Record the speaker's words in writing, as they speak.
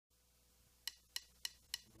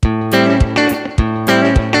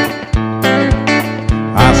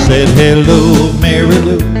said, hello, Mary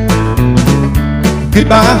Lou.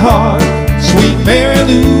 Goodbye, heart, sweet Mary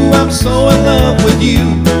Lou. I'm so in love with you.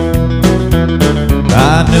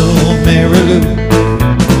 I know, Mary Lou,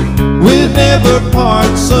 we'll never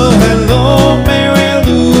part. So hello, Mary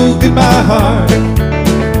Lou. Goodbye, heart.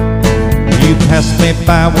 You passed me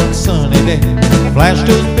by one sunny day, flashed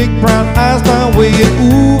those big brown eyes my way, and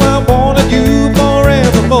ooh, I wanted you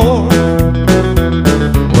forevermore.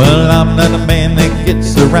 Well, I'm not a man that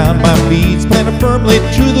gets around, my feet's planted firmly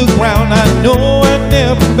to the ground. I know I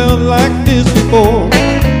never felt like this before.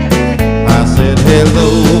 I said,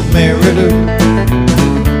 hello, Mary Lou,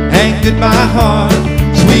 and goodbye, heart,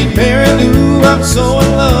 sweet Mary Lou. I'm so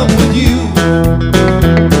in love with you.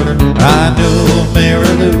 I know,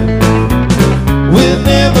 Mary Lou, we'll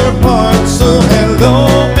never part. So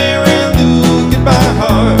hello, Mary Lou. Goodbye,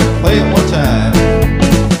 heart. Play it one time.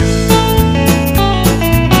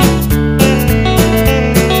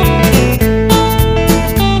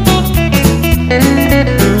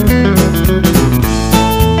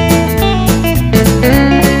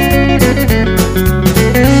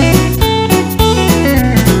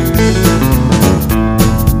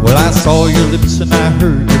 Well, I saw your lips and I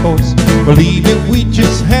heard your voice. Believe it, we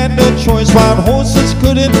just had no choice. Wild horses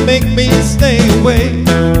couldn't make me stay away.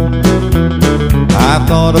 I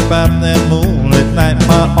thought about that moonlit night,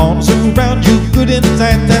 my arms around you good and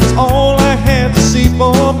tight. That's all I had to see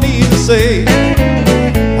for me to say.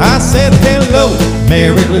 I said, hello,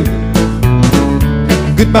 Mary Lou.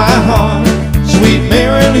 Goodbye, heart, sweet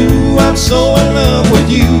Mary Lou. I'm so in love with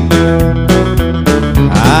you.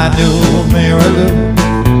 I knew, Mary Lou,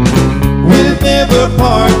 we'll never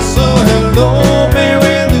part. So hello,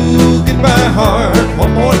 Mary Lou. Goodbye, heart.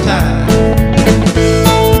 One more time.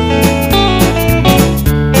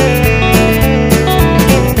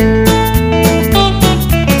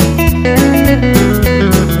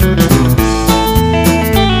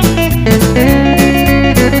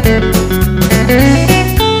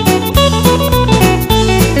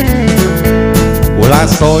 Well, I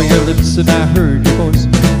saw your lips and I heard your voice.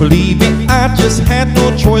 Believe me, I just had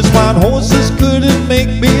no choice. Wild horses couldn't make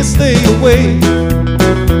me stay away.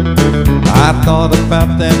 I thought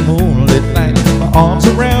about that moonlit night, my arms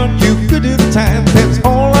around you good and tight. That's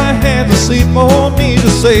all I had to see for me to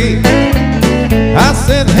say. I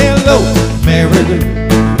said, hello, Mary Lou,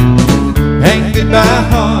 and goodbye,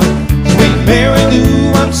 heart, sweet Mary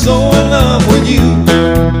Lou. I'm so in love with you.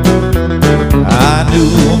 I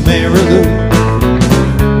knew, Mary Lou,